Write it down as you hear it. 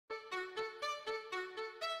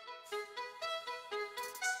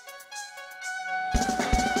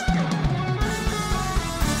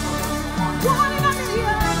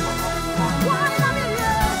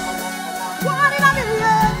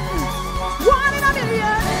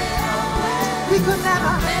could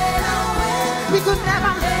never, we could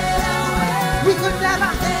never, we could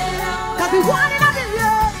never, cause we one in a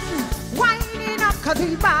million, winding up cause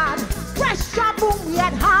we bad, pressure boom we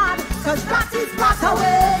had hard, cause that is part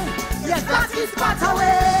away, yes that is part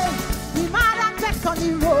away, we mad and vex on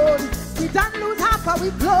the road, we don't lose half of we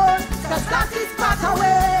blood, cause that is part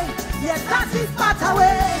away, yes that is part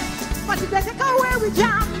away, but if they take away we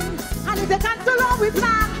jam, and if they cancel on we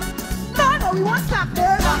plan, no, we won't stop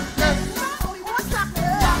there. No, we won't stop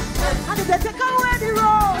there. And if they take away the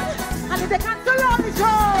road, and if they cancel on the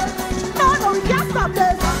show, no, we can't stop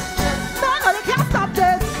this. No, they can't stop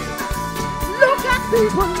this. Look at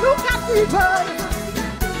people, look at people.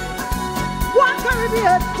 One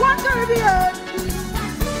Caribbean, one Caribbean.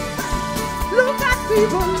 Look at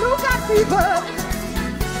people, look at people.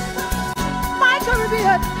 My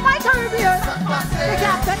Caribbean, my Caribbean. They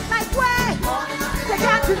can't take like way. They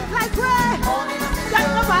can't drink like way. They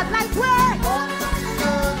no bad like way.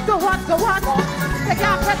 So what, so what? They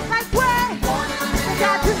can't dress like way. They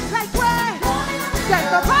can't drink like way. They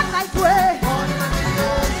no bad like way.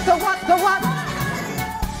 So what, so what?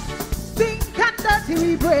 Think and dirty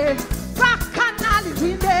we brave. Rock and alley we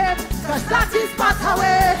name. Cause that is part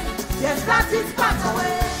away. Yes, that is part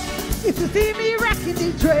away. If you see me wrecking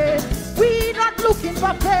the train, we not looking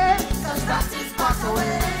for pay. Cause that is part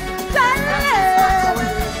away.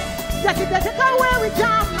 Yes, if they take away we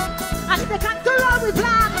jam, and if they cancel all we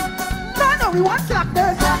plan, no, we won't slack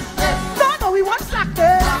this. No, we won't slack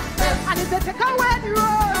this. And if they take away the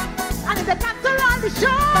road, and if they cancel all the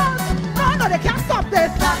shows, no, they can't stop this.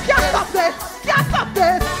 Can't stop this. Can't stop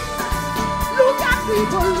this. Look at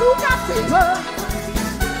people, look at people.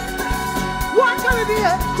 One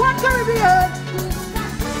Caribbean, one Caribbean.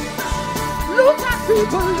 Look at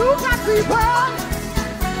people, look at people.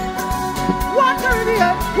 One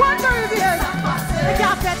Caribbean, one Caribbean. They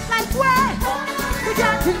can't get like way. They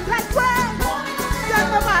can't drink like way. They're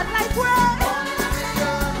no bad like way.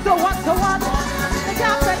 So what, so what? They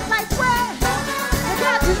can't get like way. They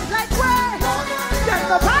can't drink like way. They're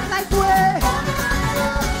no bad like way.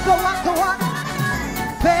 So what, so what?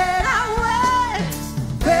 Better way,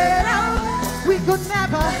 better. We could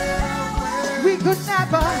never, we could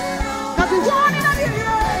never. Cause we want in a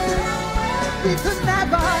million. We could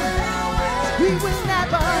never. We will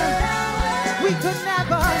never, we could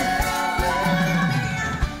never.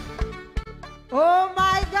 Oh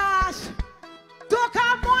my gosh.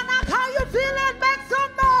 SOCA Monarch, how you feeling? Make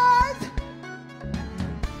some noise.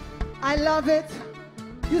 I love it.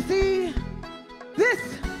 You see, this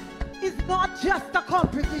is not just a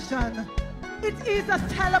competition. It is a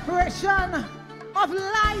celebration of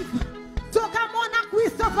life. SOCA Monarch, we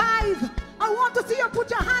survive. I want to see you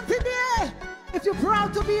put your hands in the air if you're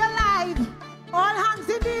proud to be alive. All hands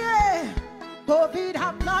in the air. COVID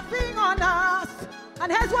have nothing on us. And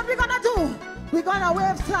here's what we're gonna do. We're gonna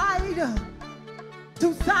wave side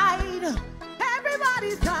to side.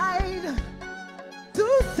 Everybody side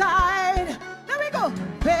to side. There we go.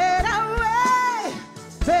 Better way,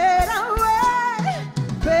 better way,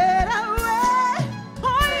 better way.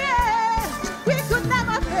 Oh yeah. We could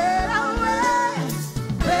never better way,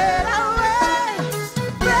 better way.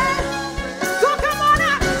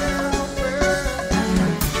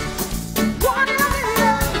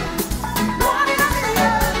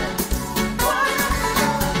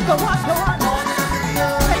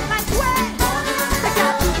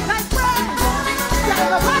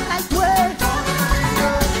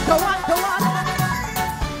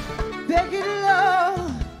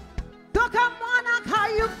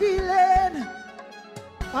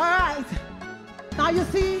 Now you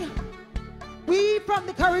see, we from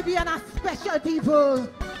the Caribbean are special people.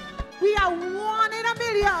 We are one in a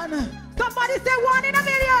million. Somebody say one in a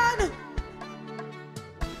million.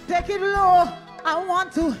 Take it low. I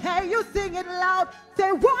want to hear you sing it loud.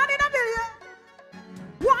 Say one in a million.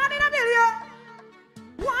 One in a million.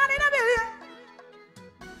 One in a million.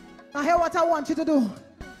 Now hear what I want you to do.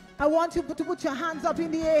 I want you to put your hands up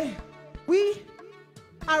in the air. We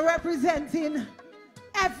are representing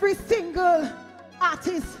every single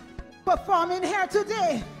artist performing here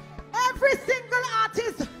today. Every single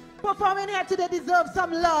artist performing here today deserves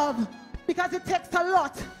some love, because it takes a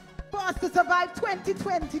lot for us to survive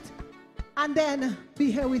 2020 and then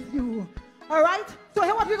be here with you. All right? So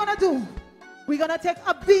here's what we're gonna do. We're gonna take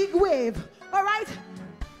a big wave. All right?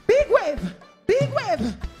 Big wave, big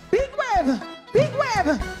wave, big wave, big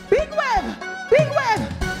wave, big wave, big wave.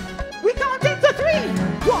 We count into 3.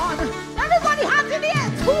 1. Everybody hands in the air.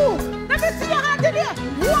 2. Let me see your hands in the air.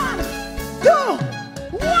 1, 2,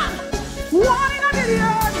 1. One in a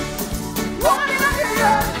million. One in a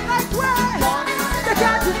million. Like way. The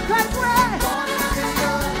judges like way.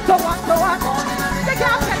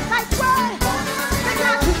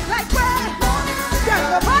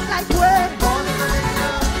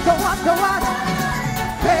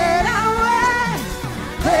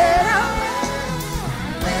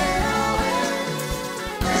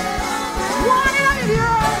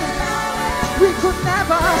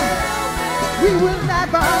 We will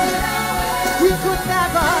never, we could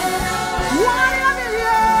never. 1 in a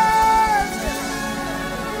million.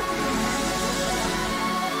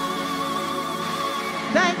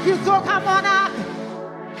 Thank you, SOCA MONARCH.